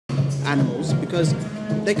animals because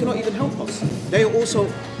they cannot even help us. They're also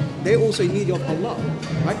in need of Allah,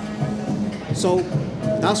 right? So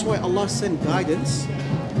that's why Allah sent guidance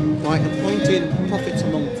by appointing prophets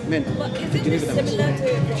among men. But to isn't deliver this them. similar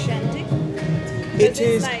to Christianity? It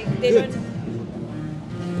is like they good. don't.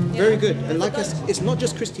 Very good. And like I said, it's not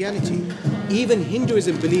just Christianity. Even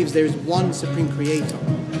Hinduism believes there is one supreme creator.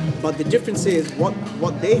 But the difference is what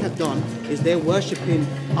they have done is they're worshipping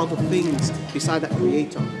other things beside that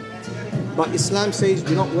creator. But Islam says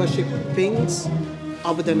do not worship things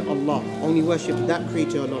other than Allah. Only worship that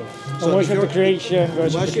creator alone. So worship the creation,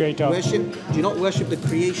 worship the creator. Do not worship the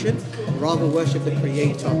creation, rather worship the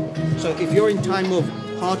creator. So if you're in time of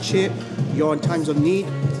hardship, you're in times of need,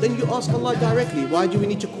 then you ask Allah directly. Why do we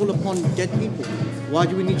need to call upon dead people? Why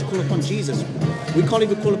do we need to call upon Jesus? We can't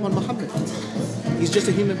even call upon Muhammad. He's just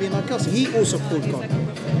a human being like us. He also called God.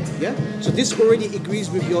 Yeah? So this already agrees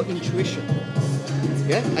with your intuition.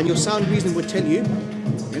 Yeah? And your sound reason would tell you,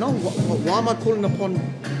 you know, why am I calling upon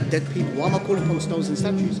dead people? Why am I calling upon stones and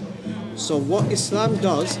statues? So what Islam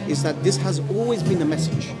does is that this has always been a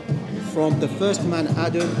message. From the first man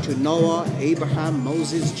Adam to Noah, Abraham,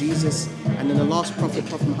 Moses, Jesus, and then the last prophet,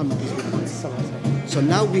 Prophet Muhammad. So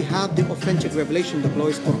now we have the authentic revelation, the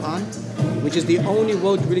glorious Quran, which is the only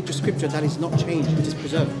world religious scripture that is not changed, it is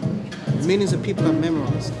preserved. Millions of people have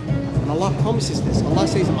memorized. And Allah promises this. Allah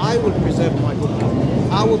says, I will preserve my book.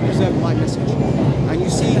 I will preserve my message. And you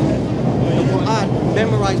see the Quran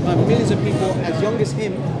memorized by millions of people as young as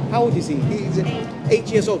him. How old is he? He's 8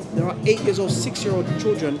 years old. There are 8 years old, 6-year-old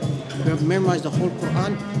children who have memorized the whole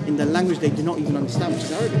Quran in the language they do not even understand, which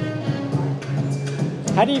is Arabic.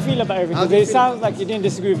 How do you feel about everything? It sounds like you didn't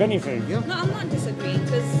disagree with anything. Yeah. No, I'm not disagreeing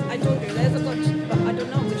because I told you there's a God, but I don't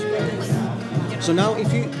know which God is. You know? So now,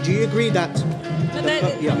 do you agree that? No,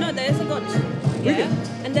 there is a God. Really?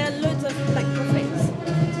 Yeah, and there are loads of like prophets.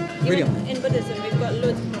 Really? Even in Buddhism, we've got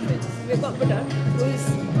loads of prophets. We've got Buddha,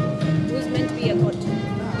 who's meant to be a god,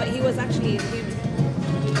 but he was actually a human.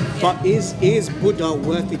 Yeah. But is Buddha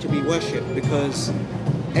worthy to be worshipped? Because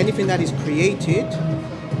anything that is created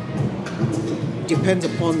depends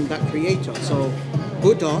upon that creator. So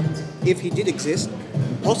Buddha, if he did exist,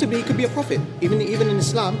 possibly he could be a prophet. Even in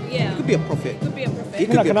Islam, Yeah. he could be a prophet. He could be a prophet. He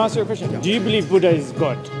could be Can a I ask you a question? Yeah. Do you believe Buddha is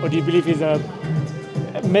God? Or do you believe he's a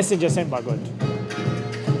messenger sent by God?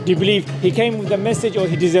 Do you believe he came with a message or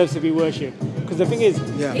he deserves to be worshipped? Because the thing is,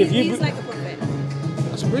 Yeah. He's like a prophet,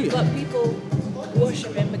 That's brilliant. but people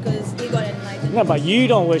worship him because he got enlightened. no, but you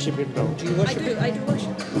don't worship him though. Do you worship him? I do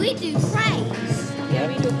worship. We do praise. Yeah,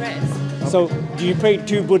 we do prayers. So, do you pray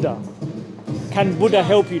to Buddha? Can Buddha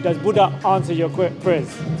help you? Does Buddha answer your prayers?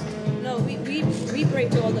 No, we pray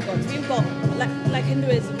to all the gods. We've got like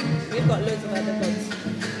Hinduism. We've got loads of other gods.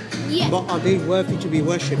 Yeah. But are they worthy to be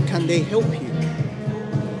worshipped? Can they help you?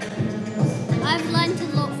 I've learned a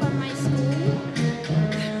lot from my school.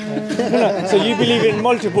 So you believe in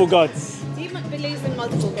multiple gods? He believes in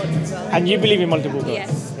multiple gods as well. And you believe in multiple gods?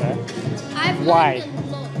 Yes. Yeah? I've Why? learned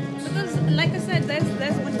a lot. Because, like I said, there's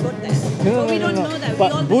one God there. But we don't know that. We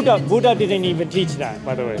all But believe Buddha didn't even teach that,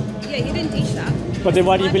 by the way. Yeah, he didn't teach that. But then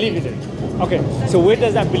why do you believe in it? Okay, so where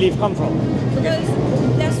does that belief come from? Because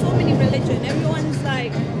there's so many religions. Everyone's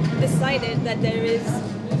like decided that there is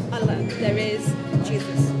Allah, there is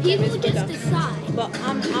Jesus, there People is Buddha. just decide. But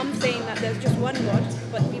I'm saying that there's just one God,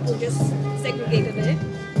 but people just segregated it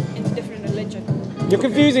into different religions. You're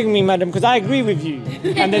confusing me, madam, because I agree with you.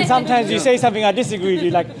 And then sometimes you say something I disagree with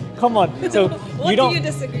you, like, come on. So What you don't do you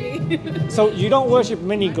disagree? so you don't worship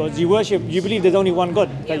many gods, you believe there's only one God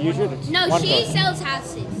that you one should. No, one she God. sells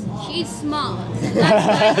houses. She's smart.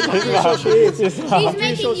 That's why She's she's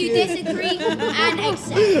making you disagree and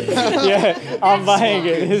accept. yeah, I'm buying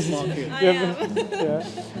it. I am. Yeah.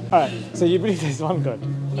 Alright, so you believe there's one God.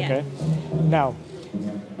 Yeah. Okay. Now,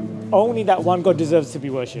 only that one God deserves to be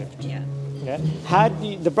worshipped. Yeah. Yeah. How do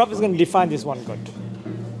you, the Prophet's going to define this one God?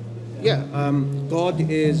 Yeah, God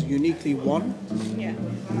is uniquely one. Yeah.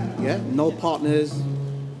 Yeah, no partners,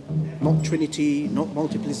 not Trinity, not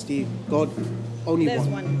multiplicity. God, only There's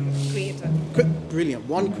one. one creator. Brilliant,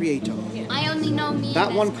 one creator. I only know me. That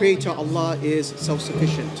and one that's creator, Allah, is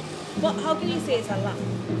self-sufficient. But how can you say it's Allah?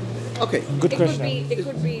 Okay, Good It question.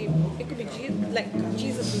 could be Jesus, like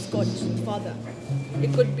Jesus is God's father.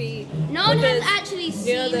 It could be. No one has Buddha's- actually you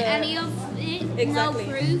seen know, any of it. Exactly. No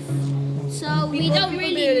proof. So we People- don't people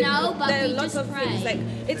really do- know, but there are we lots just of pray. things. Like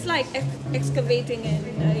it's like excavating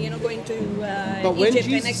and going to but when Egypt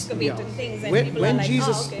and Jesus, excavating things, and when, people when are like,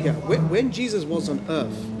 Jesus, oh, okay. yeah, when Jesus was on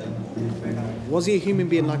earth, Was he a human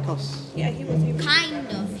being like us? Yeah, he was human. Kind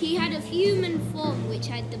of. He had a human form which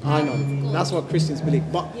had the power I of know. God. That's what Christians believe.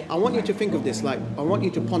 But I want you to think of this. Like, I want you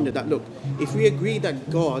to ponder that. Look, if we agree that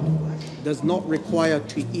God does not require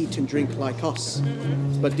to eat and drink like us,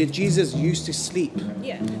 but did Jesus used to sleep?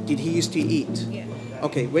 Yeah. Did he used to eat? Yeah.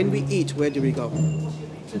 Okay, when we eat, where do we go?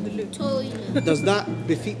 To the loo. Toilet. Does that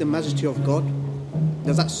befit the majesty of God?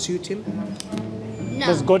 Does that suit him? No.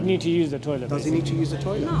 Does God need to use the toilet? Does he need to use the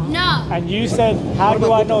toilet? No. And you said, how What do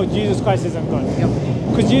about I know Jesus Christ isn't God? Yep.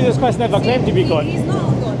 Because Jesus Christ never claimed to be God. He's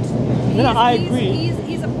not a god. No, I He's- agree.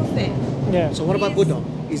 He's a prophet. Yeah. So what about He's- Buddha?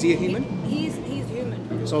 Is he a human? He's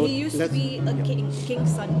human. So he used to let's- be a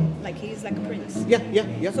king's son. Like he's like a prince. Yeah.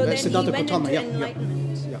 So then Siddhartha he went Gautama. into Yeah.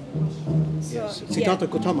 enlightenment. Yeah. So, Yes. Siddhartha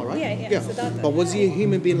Gautama, right? Yeah, Siddhartha. But was he a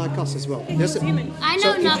human being like us as well? Yeah, he was human. I So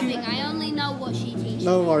know if you- nothing. I only know what she teaches.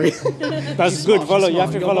 No worry. That's She's good. smart, Follow. she's You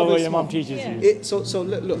have to smart. Your follow mother what is your mom smart. teaches Yeah. you. So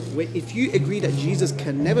look, if you agree that Jesus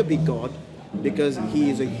can never be God because he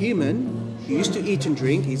is a human, he used to eat and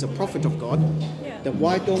drink, he's a prophet of God, Yeah. then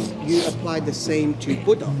why don't you apply the same to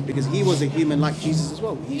Buddha? Because he was a human like Jesus as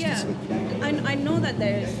well. He used to Yeah, sleep. I know that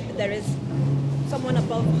there is someone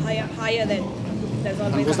above higher than there's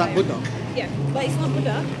always. And was a that higher. Buddha? Yeah, but it's not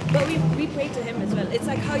Buddha. But we pray to him as well. It's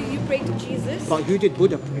like how you pray to Jesus. But who did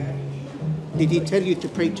Buddha pray? Did he tell you to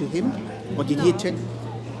pray to him? Or did he No. tell?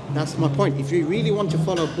 That's my point. If you really want to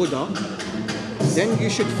follow Buddha, then you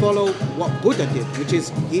should follow what Buddha did, which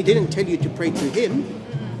is he didn't tell you to pray to him,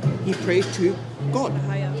 he prayed to God.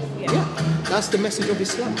 Higher. Yeah, that's the message of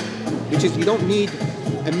Islam, which is you don't need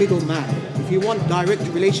a middleman. If you want direct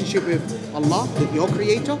relationship with Allah, your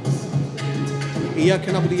creator, إِيَّاكَ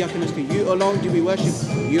نَعْبُدُ وَإِيَّاكَ نَسْتَعِينُ, you alone do we worship,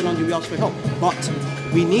 you alone do we ask for help. But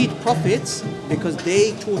we need prophets because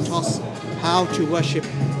they taught us how to worship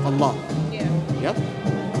Allah. Yeah.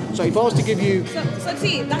 Yeah? So if I was to give you, So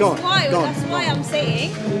see, that's Go on, why go on, that's go why on. I'm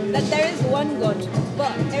saying that there is one God,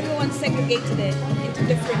 but everyone segregated it into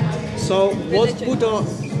different. so was Religion. Buddha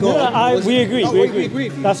No, God? we agree, we agree.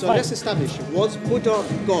 with you. That's so fine. let's establish, was Buddha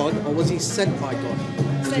God or was he sent by God?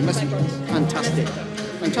 Was he Sent by messenger? God. Fantastic.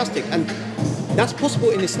 Fantastic. And that's possible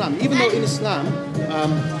in Islam. Even though in Islam,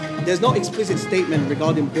 there's no explicit statement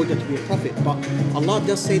regarding Buddha to be a prophet, but Allah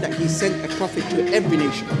does say that he sent a prophet to every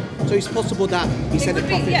nation. So it's possible that he It sent a could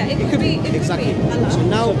be, prophet. yeah, it could be, exactly. Allah. So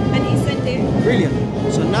now, and he sent it. brilliant.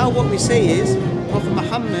 So now what we say is Prophet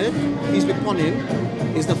Muhammad, peace be upon him,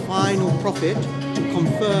 is the final prophet to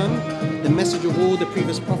confirm the message of all the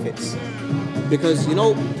previous prophets. Because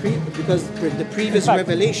because the previous In fact-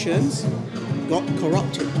 revelations got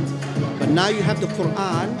corrupted. But now you have the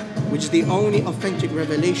Quran, which is the only authentic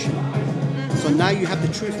revelation. So now you have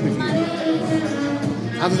the truth with you.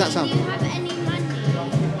 How does that Do sound? you have any money?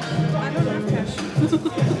 I don't have cash.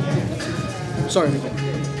 Sorry, Ridwan.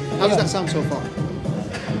 How does that sound so far?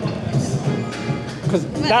 Because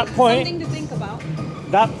Well, that point, Something to think about.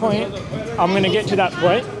 I'm going to get to that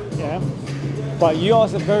point, yeah. But you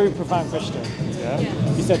asked a very profound question, yeah.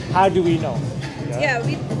 Yeah. You said, how do we know? Yeah,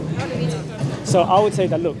 how do we know? So I would say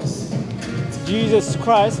that, look, Jesus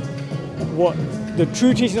Christ, what the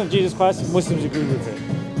true teaching of Jesus Christ, Muslims agree with it,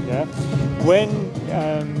 yeah. When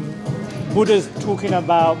Buddha's talking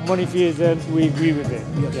about monotheism, we agree with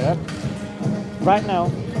it, yeah. Right now,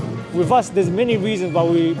 with us, there's many reasons why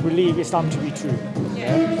we believe Islam to be true.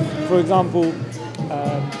 Yeah? For example,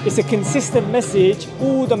 it's a consistent message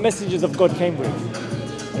all the messages of God came with.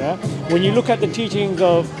 Yeah? When you look at the teachings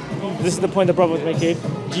of, this is the point the Prophet was making,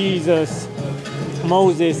 Jesus,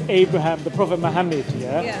 Moses, Abraham, the Prophet Muhammad,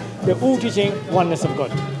 Yeah. they're all teaching oneness of God.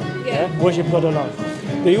 Yeah. Worship God alone.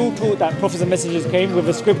 They all taught that prophets and messengers came with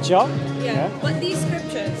a scripture. Yeah. But these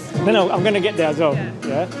scriptures. No, I'm going to get there as well.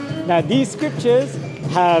 Yeah. Now, these scriptures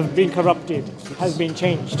have been corrupted, has been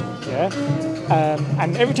changed. Yeah.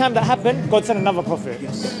 And every time that happened, God sent another prophet.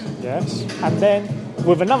 Yes. Yeah. And then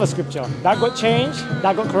with another scripture, that got changed,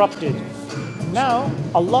 that got corrupted. Now,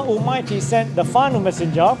 Allah Almighty sent the final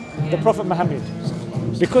messenger, the Prophet Muhammad.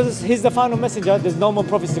 Because he's the final messenger, there's no more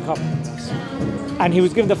prophets to come. And he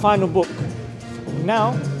was given the final book.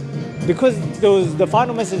 Now, because there was the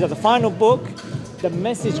final messenger, the final book, the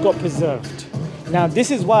message got preserved. Now,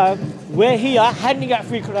 this is why we're here handing out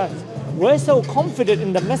free Qurans. We're so confident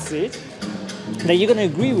in the message that you're going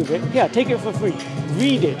to agree with it. Yeah, take it for free.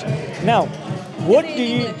 Read it. Now, what Is it do in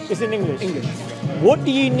you... English? It's in English. English. What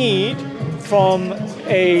do you need from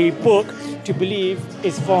a book to believe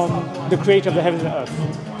is from the creator of the heavens and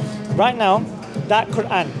earth? Right now, that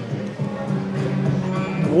Quran,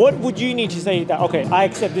 what would you need to say that, okay, I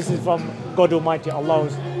accept this is from God Almighty,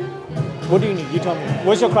 Allah's... What do you need? You tell me.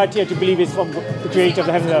 What's your criteria to believe it's from the creator of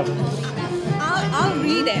the heavens and earth? I'll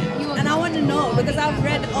read it, and I want to know know because I've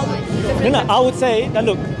read all the No, different. no, I would say that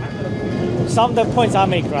look, some of the points I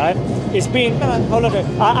make, right, it's been, hold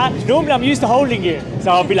on, normally I'm used to holding it,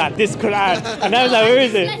 so I'll be like, this Quran, and I was like, where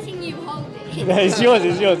is it? Letting you hold it. It's yours,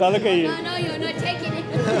 I'll look at you. No, you're not taking it.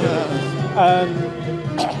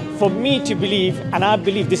 For me to believe, and I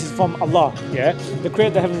believe this is from Allah, yeah, the creator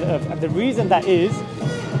of the heavens and earth, and the reason that is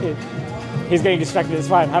he's getting distracted, it's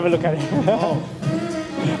fine, have a look at it.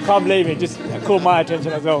 Can't blame me, just caught my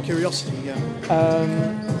attention as well. Curiosity, yeah.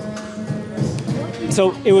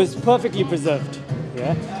 So it was perfectly preserved.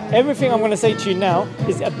 Yeah, everything I'm going to say to you now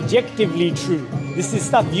is objectively true. This is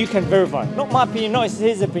stuff you can verify. Not my opinion, not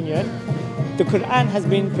his opinion. The Quran has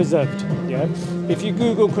been preserved. Yeah, if you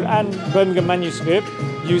Google Quran Birmingham manuscript,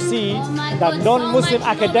 you see that non-Muslim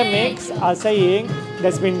academics are saying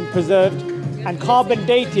that's been preserved and carbon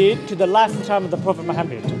dated to the lifetime of the Prophet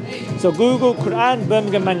Muhammad. So Google Quran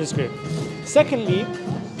Birmingham manuscript. Secondly,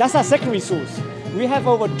 that's our secondary source. We have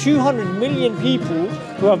over 200 million people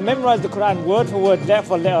who have memorized the Quran word for word, letter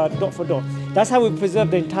for letter, dot for dot. That's how we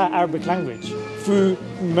preserve the entire Arabic language, through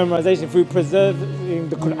memorization, through preserving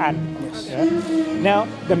the Quran. Yeah? Now,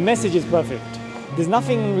 the message is perfect. There's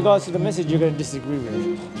nothing in regards to the message you're going to disagree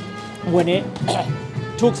with. When it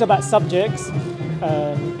talks about subjects,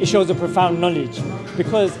 it shows a profound knowledge.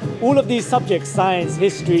 Because all of these subjects, science,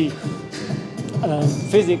 history,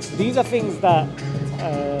 physics, these are things that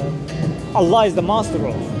Allah is the master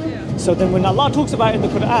of. So then when Allah talks about it in the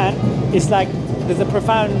Quran, it's like there's a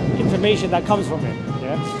profound information that comes from it.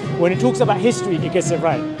 Yeah? When it talks about history, it gets it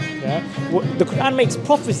right. Yeah? The Quran makes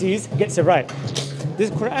prophecies, gets it right. This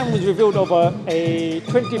Quran was revealed over a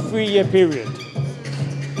 23-year period.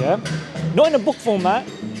 Yeah? Not in a book format,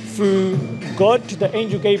 through God to the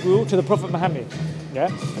angel Gabriel to the Prophet Muhammad. Yeah?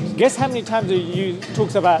 Guess how many times it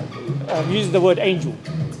talks about, uses the word angel.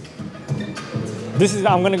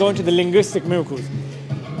 I'm going to go into the linguistic miracles.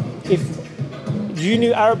 If you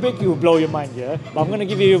knew Arabic, it would blow your mind, yeah? But I'm going to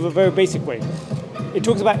give you a very basic way. It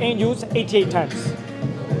talks about angels 88 times.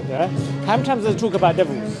 Yeah? How many times does it talk about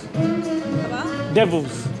devils? About?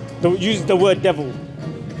 Devils. Use the word devil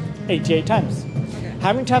 88 times. Okay.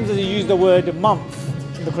 How many times does it use the word month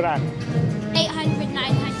in the Quran? 800,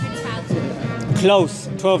 900,000. Close,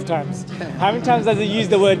 12 times. How many times does it use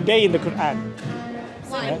the word day in the Quran?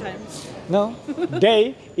 7 times. No,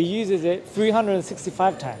 day, it uses it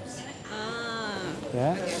 365 times.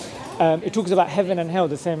 Yeah. It talks about heaven and hell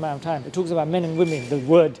the same amount of time. It talks about men and women, the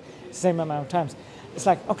word, the same amount of times. It's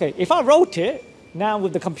like, okay, if I wrote it, now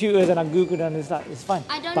with the computers and I Googled and it's like, it's fine.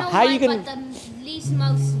 I don't but know how why, you gonna... but the least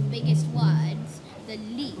biggest words, the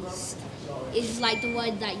least, is like the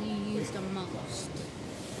word that you use the most.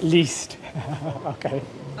 Least. Okay.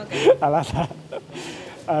 I like that.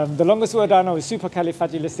 The longest word I know is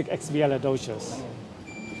supercalifragilisticexpialidocious.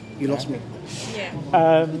 You lost me. Yeah.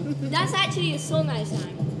 That's actually a song I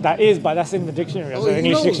sang. That is, but that's in the dictionary, Oh, so he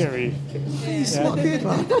English knows. dictionary. He's smart kid,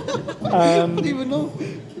 man. I don't even know.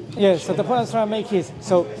 Yeah, so the point I was trying to make is,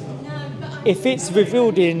 so if it's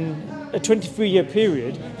revealed in a 23-year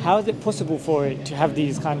period, how is it possible for it to have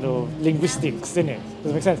these kind of linguistics in it?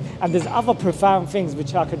 Does it make sense? And there's other profound things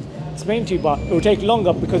which I could explain to you, but it will take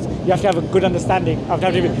longer because you have to have a good understanding. I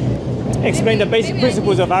have to explain the basic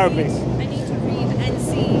principles of Arabic. I need to read and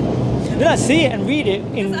see. No, see it and read it.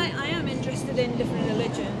 Because I am interested in different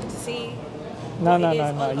religions to see. No. what it is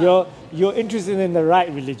all about. You're interested in the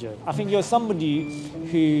right religion. I think you're somebody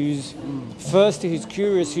who's thirsty, who's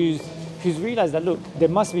curious, who's realized that, look, there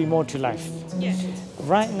must be more to life. Yeah.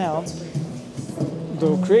 Right now,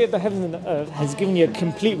 the creator of the heavens and the earth has given you a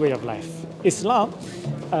complete way of life. Islam,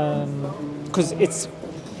 because it's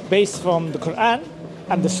based from the Quran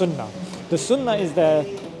and the Sunnah. The Sunnah is the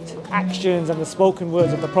actions and the spoken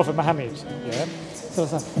words of the Prophet Muhammad. Yeah?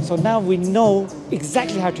 So now we know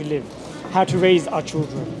exactly how to live, how to raise our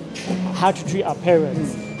children, how to treat our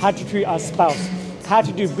parents, how to treat our spouse, how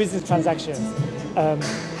to do business transactions,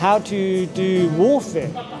 how to do warfare,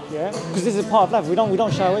 yeah? Because this is part of life. We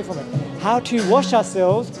don't shy away from it. How to wash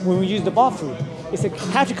ourselves when we use the bathroom. It's like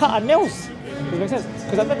how to cut our nails. Does it make sense?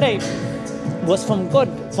 Because at the end of the day, what's from God,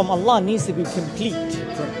 from Allah, needs to be complete,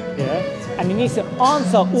 yeah? And He needs to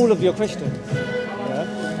answer all of your questions.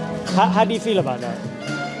 Yeah? How do you feel about that?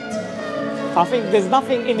 I think there's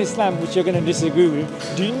nothing in Islam which you're going to disagree with.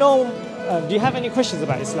 Do you have any questions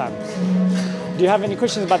about Islam? Do you have any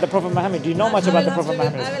questions about the Prophet Muhammad? Do you know much about the Prophet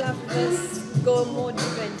Muhammad? I will have to first go more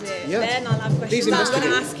deeper into it. Yeah. Then I'll have questions. Please I'm going to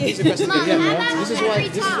investigate. ask Please you. investigate. Mum, Yeah. how This is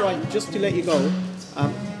why. Just to let you go,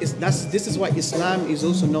 this is why Islam is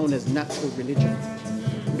also known as natural religion,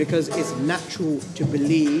 because it's natural to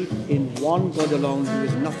believe in one God alone who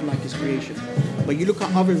is nothing like His creation. But you look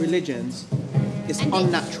at other religions, It's And they-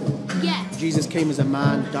 unnatural. Yeah. Jesus came as a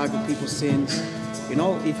man, died for people's sins. You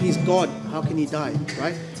know, if he's God, how can he die,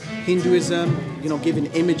 right? Hinduism, you know, giving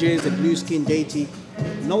images, a blue skin deity.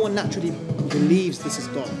 No one naturally believes this is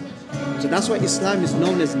God. So that's why Islam is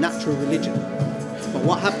known as natural religion. But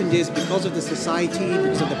what happened is, because of the society,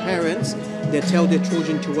 because of the parents, they tell their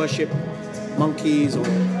children to worship monkeys or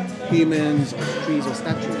humans or trees or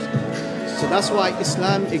statues. So that's why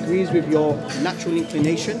Islam agrees with your natural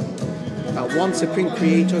inclination, one supreme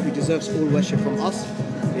creator who deserves all worship from us.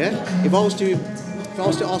 Yeah? If I was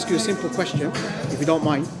to ask you a simple question, if you don't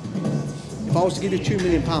mind, if I was to give you £2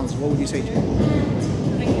 million, what would you say to me?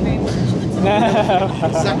 Thank you very much.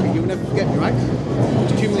 Exactly, you will never forget me, right?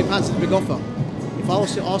 £2 million is a big offer. If I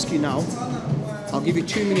was to ask you now, I'll give you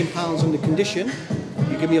 £2 million on the condition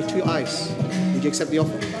you give me your 2 eyes. Would you accept the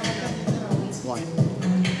offer? Why?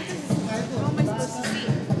 How am I supposed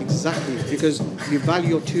to see? Exactly, because you value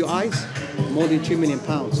your 2 eyes more than £2 million.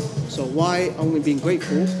 So why aren't we being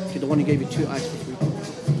grateful to the one who gave you 2 eyes for free?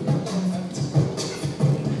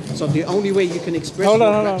 So the only way you can express Hold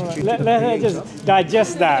your on. gratitude Let to the her Creator, just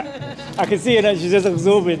digest that. I can see that she's just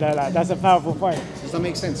absorbing that. Like, that's a powerful point. does that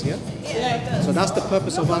make sense, yeah? Yeah, it does. So that's the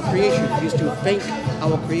purpose of our creation, is to thank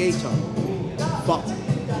our Creator. But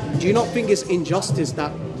do you not think it's injustice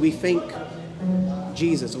that we thank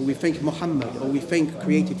Jesus, or we thank Muhammad, or we thank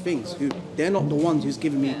created things? Who they're not the ones who's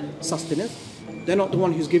given me sustenance. They're not the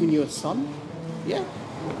one who's given you a son. Yeah,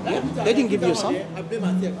 they didn't give you a son.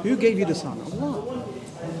 Who gave you the son? Allah.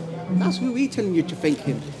 That's who we're telling you to thank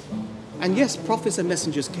Him. And yes, prophets and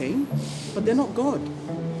messengers came, but they're not God.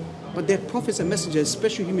 But they're prophets and messengers,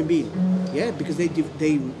 special human being. Yeah, because they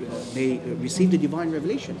received the divine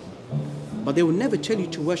revelation. But they will never tell you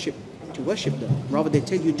to worship them. Rather, they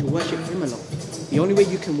tell you to worship Him alone. The only way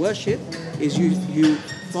you can worship is you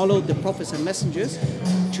follow the prophets and messengers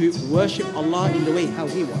to worship Allah in the way how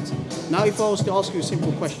He wants. Now, if I was to ask you a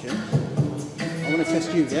simple question, I want to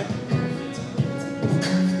test you, yeah?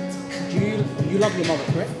 Do you love your mother,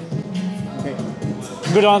 correct? Okay.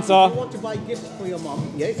 Good answer. If you want to buy gifts for your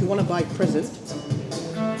mom, yeah, if you want to buy a present,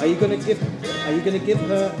 are you gonna give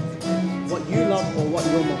her what you love or what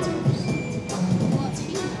your mother loves?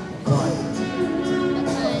 Why?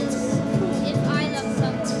 Because if I love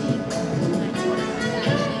something that she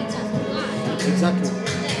doesn't like, Exactly.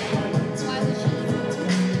 then why would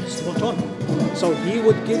she? Spot on. So he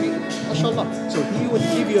would give you, mashallah. So he would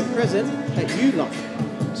give you a present that you love.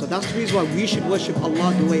 So that's the reason why we should worship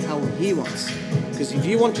Allah the way how He wants. Because if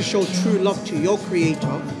you want to show true love to your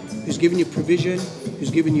Creator, who's given you provision, who's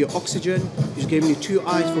given you oxygen, who's given you 2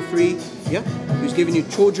 eyes for free, yeah, who's given you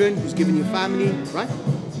children, who's given you family, right?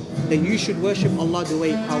 Then you should worship Allah the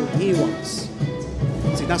way how He wants.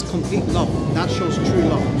 See, that's complete love. That shows true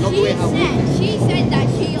love, not the way how we. She said that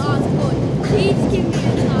she asked God, please give me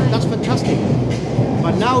a child. That's fantastic.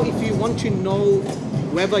 But now, if you want to know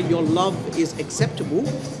whether your love is acceptable,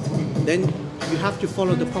 then you have to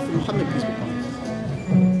follow the Prophet Muhammad, peace be upon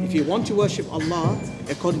him. If you want to worship Allah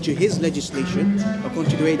according to His legislation,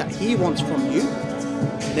 according to the way that He wants from you,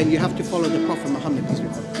 then you have to follow the Prophet Muhammad, peace be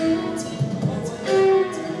upon him.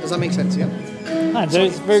 Does that make sense, yeah? And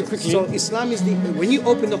there's very quickly. So Islam is when you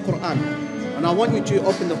open the Quran, and I want you to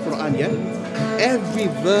open the Quran, yeah? Every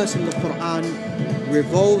verse in the Quran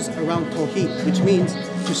revolves around Tawheed, which means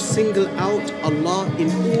to single out Allah in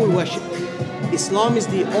all worship. Islam is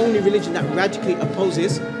the only religion that radically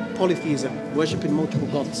opposes polytheism, worshipping multiple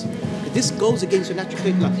gods. This goes against the natural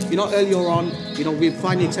thing. You know, earlier on, you know, we've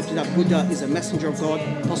finally accepted that Buddha is a messenger of God.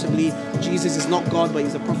 Possibly Jesus is not God, but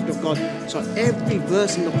he's a prophet of God. So every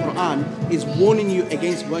verse in the Quran is warning you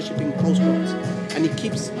against worshipping false gods, and it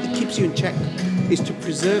keeps you in check. Is to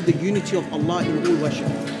preserve the unity of Allah in all worship.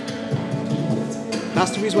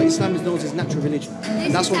 That's the reason why Islam is known as natural religion,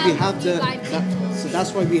 and that's why we have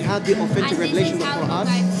that's why we have the authentic revelation of the Quran.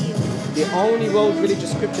 The only world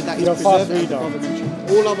religious scripture that is You're preserved, fast as the Prophet mentioned.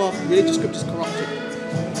 All of our religious scriptures corrupted,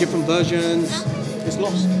 different versions. It's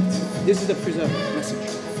lost. This is the preserved message.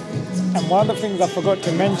 And one of the things I forgot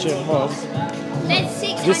to mention was That's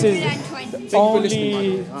this is 620. Thank you for listening,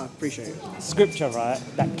 only man. I appreciate it. scripture, right,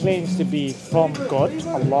 that claims to be from God,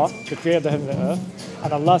 Allah, the creator of the heaven and earth,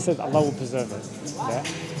 and Allah says Allah will preserve it. Yeah?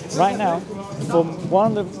 Right now, for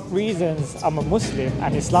one of the reasons I'm a Muslim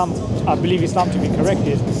and Islam, I believe Islam to be correct,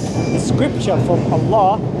 is the scripture from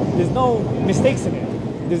Allah, there's no mistakes in it.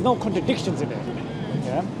 There's no contradictions in it.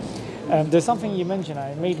 Yeah? There's something you mentioned,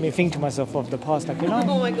 it made me think to myself of the past, like, you know.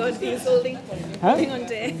 Oh my God, he's holding on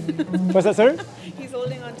to it. What's that, sorry? He's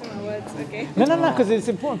holding on to my words, okay? No, because it's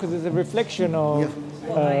important, because it's a reflection of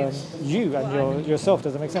you and yourself.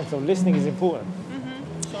 Does it make sense? So listening is important.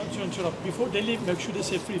 to interrupt. Before they leave, make sure they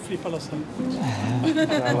say free, free Palestine.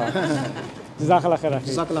 Jazakallah khair, akhi.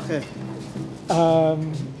 Jazakallah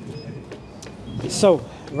khair. So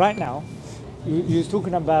right now, you're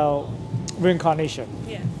talking about reincarnation.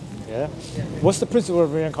 Yeah. Yeah. What's the principle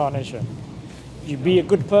of reincarnation? You be a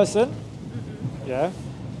good person. Yeah.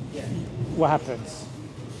 What happens?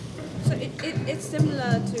 So it's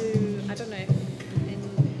similar to, I don't know, in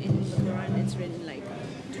the Quran it's written like,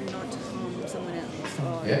 do not harm someone else.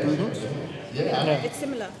 Or it's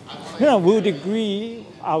similar. You know, we would agree,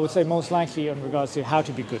 I would say most likely in regards to how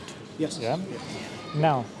to be good. Yes. Yeah.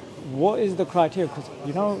 Now, what is the criteria? Because,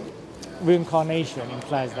 you know, reincarnation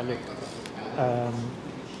implies that, look,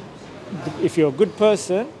 if you're a good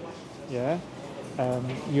person, yeah,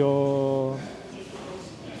 you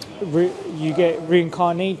get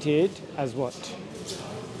reincarnated as what?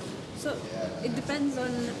 So it depends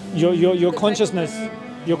on Your the type of consciousness,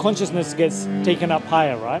 your consciousness gets taken up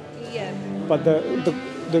higher, right? Yeah. But the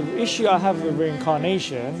issue I have with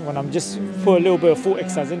reincarnation, when I'm just put a little bit of thought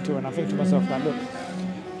exercise into it, and I think to myself, like, look,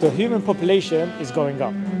 the human population is going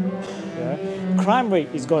up. Yeah? Crime rate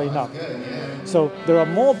is going up. So there are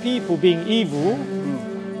more people being evil,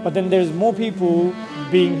 but then there's more people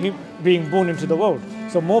being born into the world.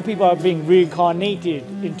 So more people are being reincarnated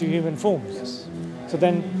into human forms. So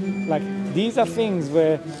then, like, these are things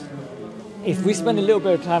where if we spend a little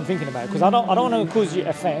bit of time thinking about it, because I don't want to cause you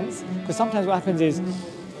offense, because sometimes what happens is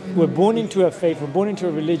we're born into a faith, we're born into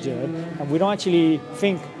a religion, and we don't actually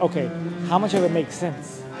think, okay, how much of it makes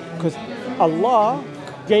sense? Because Allah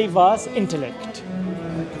gave us intellect.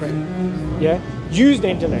 Yeah? Use the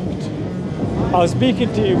intellect. I was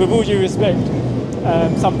speaking to you, with all due respect,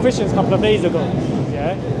 some Christians a couple of days ago,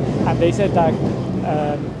 yeah? And they said that,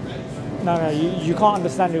 no, you can't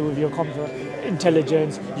understand it with your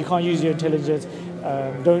intelligence, you can't use your intelligence,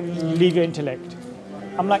 don't leave your intellect.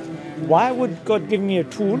 I'm like, why would God give me a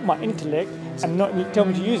tool, my intellect, and not tell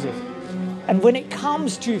me to use it? And when it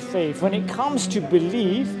comes to faith, when it comes to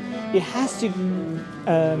belief, it has to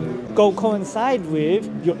go coincide with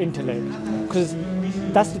your intellect, because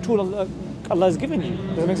that's the tool Allah has given you.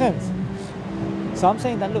 Does that make sense? So I'm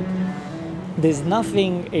saying that, look, there's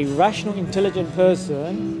nothing a rational, intelligent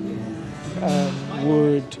person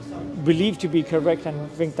would believe to be correct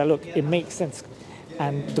and think that, look, it makes sense.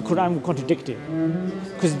 And the Quran will contradict it.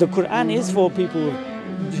 Because the Quran is for people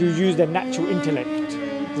who use their natural intellect. Does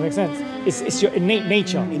that make sense? It's your innate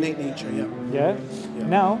nature. Innate nature, yeah. Yeah?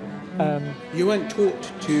 Now, you weren't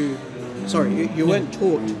taught to, you weren't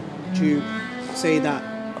taught to say that,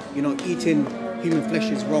 you know, eating human flesh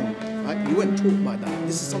is wrong, right? You weren't taught by that.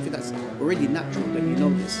 This is something that's already natural, that you know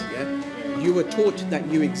this, yeah? You were taught that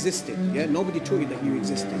you existed, yeah? Nobody taught you that you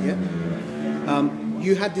existed, yeah?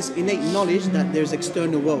 You had this innate knowledge that there's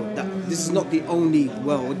external world, that this is not the only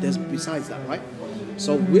world, there's besides that, right?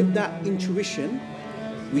 So with that intuition,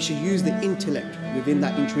 we should use the intellect within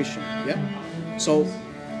that intuition, yeah? So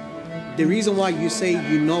the reason why you say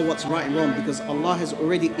you know what's right and wrong, because Allah has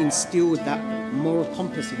already instilled that moral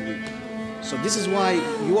compass in you. So this is why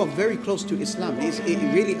you are very close to Islam. It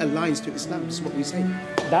really aligns to Islam. This is what we say.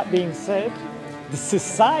 that being said, the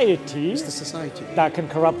society It's the society. that can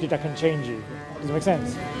corrupt you, that can change you. Does that make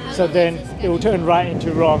sense? So then it will turn right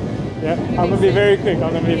into wrong. Yeah, I'm gonna be very quick.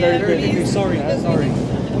 Sorry.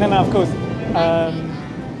 No, of course.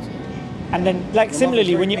 And then, like,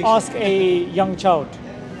 similarly, when you ask a young child,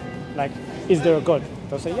 like, is there a God?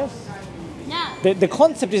 They'll say yes. No. The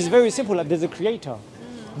concept is very simple. Like, there's a creator.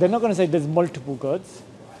 They're not going to say there's multiple gods.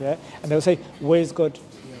 Yeah, and they'll say, where's God?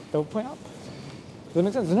 They'll point up. Does that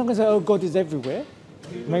make sense? They're not going to say, oh, God is everywhere.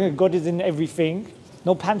 God is in everything.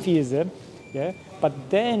 No pantheism. Yeah, but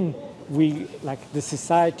then we, like the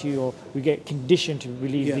society, or we get conditioned to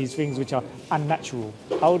believe these things which are unnatural.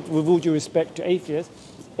 With all due respect to atheists,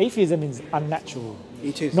 atheism is unnatural.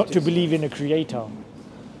 It is. Not to believe in a creator.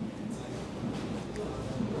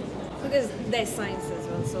 Because there's science as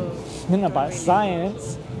well, so. No, but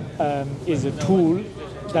science is a tool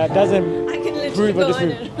that doesn't I can literally prove or go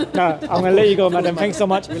disprove. No, I'm going to let you go, madam. Thanks so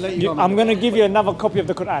much. I'm going to give you another copy of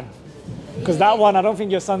the Quran. Because that one, I don't think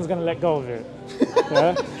your son's going to let go of it.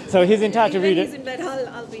 Yeah? So he's entitled to read He's it. in bed,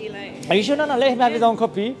 I'll be like. Are you sure? No, let him have his own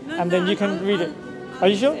copy, and then you can read it. Are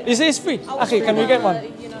you sure? It's free. Okay, can we get one?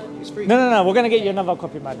 It's free. No, we're going to get you another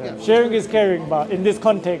copy, madam. Sharing is caring, but in this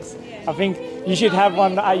context, I think you should have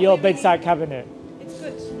one at your bedside cabinet. It's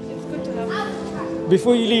good. It's good to have.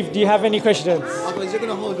 Before you leave, do you have any questions? Otherwise, you're going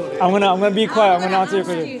to hold on it. I'm gonna be quiet. I'm going to answer your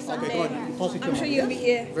question. Okay, go on. Pass it to I'm him. sure you'll be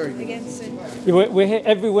here Very good. again soon. We're here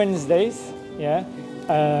every Wednesdays, yeah.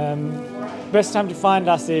 Best time to find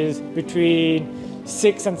us is between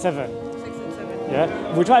 6 and 7. 6 and 7. Yeah,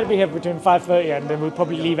 we'll try to be here between 5:30 and then we'll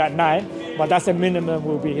probably leave at 9. But that's the minimum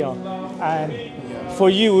we'll be here. And for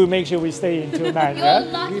you, we'll make sure we stay until 9.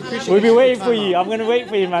 Yeah, we'll be waiting for you. I'm going to wait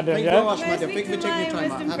for you, madam. Thank you very much, madam. Thank you for taking your time.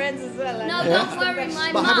 Muslim friends as well. No, don't worry,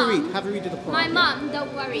 my But mum. have a read of the Quran. My mum,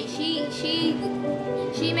 don't worry.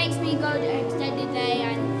 She makes me go to extended day,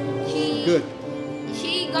 and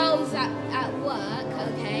she goes at work,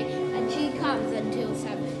 okay, and she comes until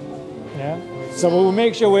 7. Yeah. So we'll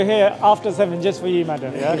make sure we're here after 7 just for you,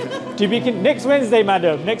 madam. Yeah. To be next Wednesday,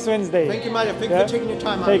 madam. Next Wednesday. Thank you, madam. Thank you for taking your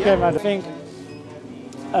time. Take care, madam. I think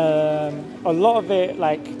a lot of it,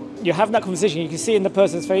 like you have that conversation, you can see in the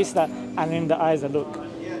person's face that, and in the eyes that look.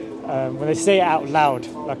 When they say it out loud,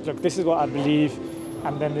 like, look, this is what I believe,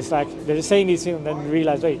 and then it's like they're just saying these things, and then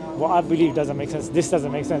realize, wait, what I believe doesn't make sense. This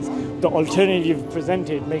doesn't make sense. The alternative you've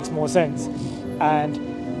presented makes more sense, and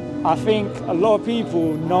I think a lot of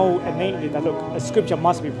people know innately that, look, a scripture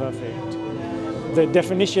must be perfect. The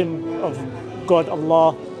definition of God,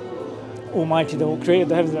 Allah Almighty, the creator of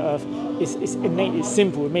the heavens and earth, is innate, it's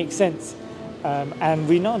simple, it makes sense. And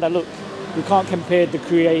we know that, look, we can't compare the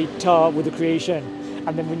creator with the creation.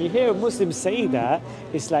 And then when you hear a Muslim say that,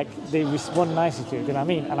 it's like they respond nicely to it, you know what I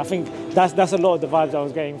mean? And I think that's a lot of the vibes I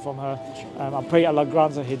was getting from her. I pray Allah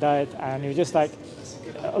grants her hidayat, and it was just like,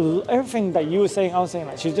 everything that you were saying, I was saying,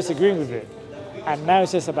 like, she was just agreeing with it. And now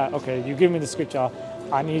it's just about, okay, you give me the scripture,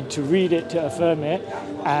 I need to read it to affirm it.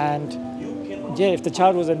 And yeah, if the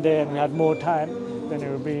child wasn't there and we had more time, then it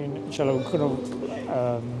would be, inshallah, we could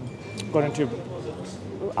have gone into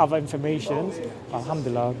other information.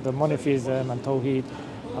 Alhamdulillah, the monotheism and Tawheed,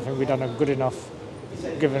 I think we've done a good enough,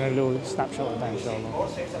 given a little snapshot of that, inshallah.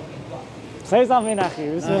 Say something,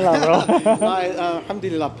 Akhi. Bismillah, bro.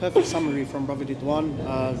 Alhamdulillah, perfect summary from Brother Ridwan.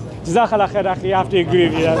 Jazakallah khair, Akhi. You have to agree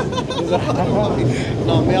with you.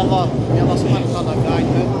 No, may Allah subhanahu wa ta'ala guide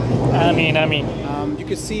her. Ameen, ameen. You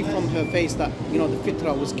could see from her face that, the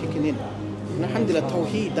fitrah was kicking in. And alhamdulillah,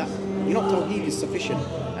 Tawheed, Tawheed is sufficient.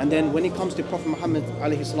 And then when it comes to Prophet Muhammad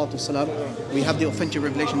alayhi salatu wasalam, we have the authentic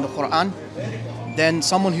revelation of the Quran. Then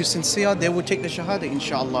someone who's sincere, they will take the shahada,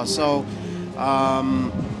 inshallah.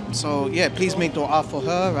 So yeah, please make dua for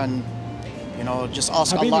her, and just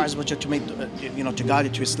ask Allah Azza wa Jalla to make to guide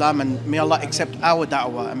her to Islam, and may Allah accept our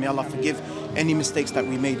da'wah, and may Allah forgive any mistakes that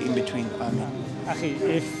we made in between. Ameen. Akhi,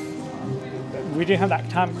 if we didn't have that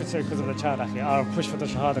time considered because of the child, Akhi, I'll push for the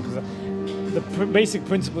shahada because the basic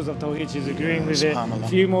principles of Tawheed, she's agreeing with it.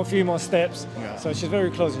 Few more steps. Yeah. So she's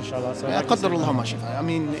very close, inshallah. So Qaddarullah ma sha'a. I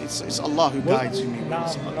mean, it's Allah who guides you.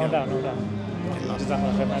 No doubt.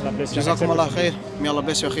 Jazakumullah khair. May Allah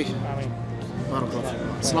bless you, akhi. Ameen.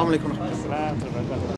 Barakallah. Assalamu alaikum.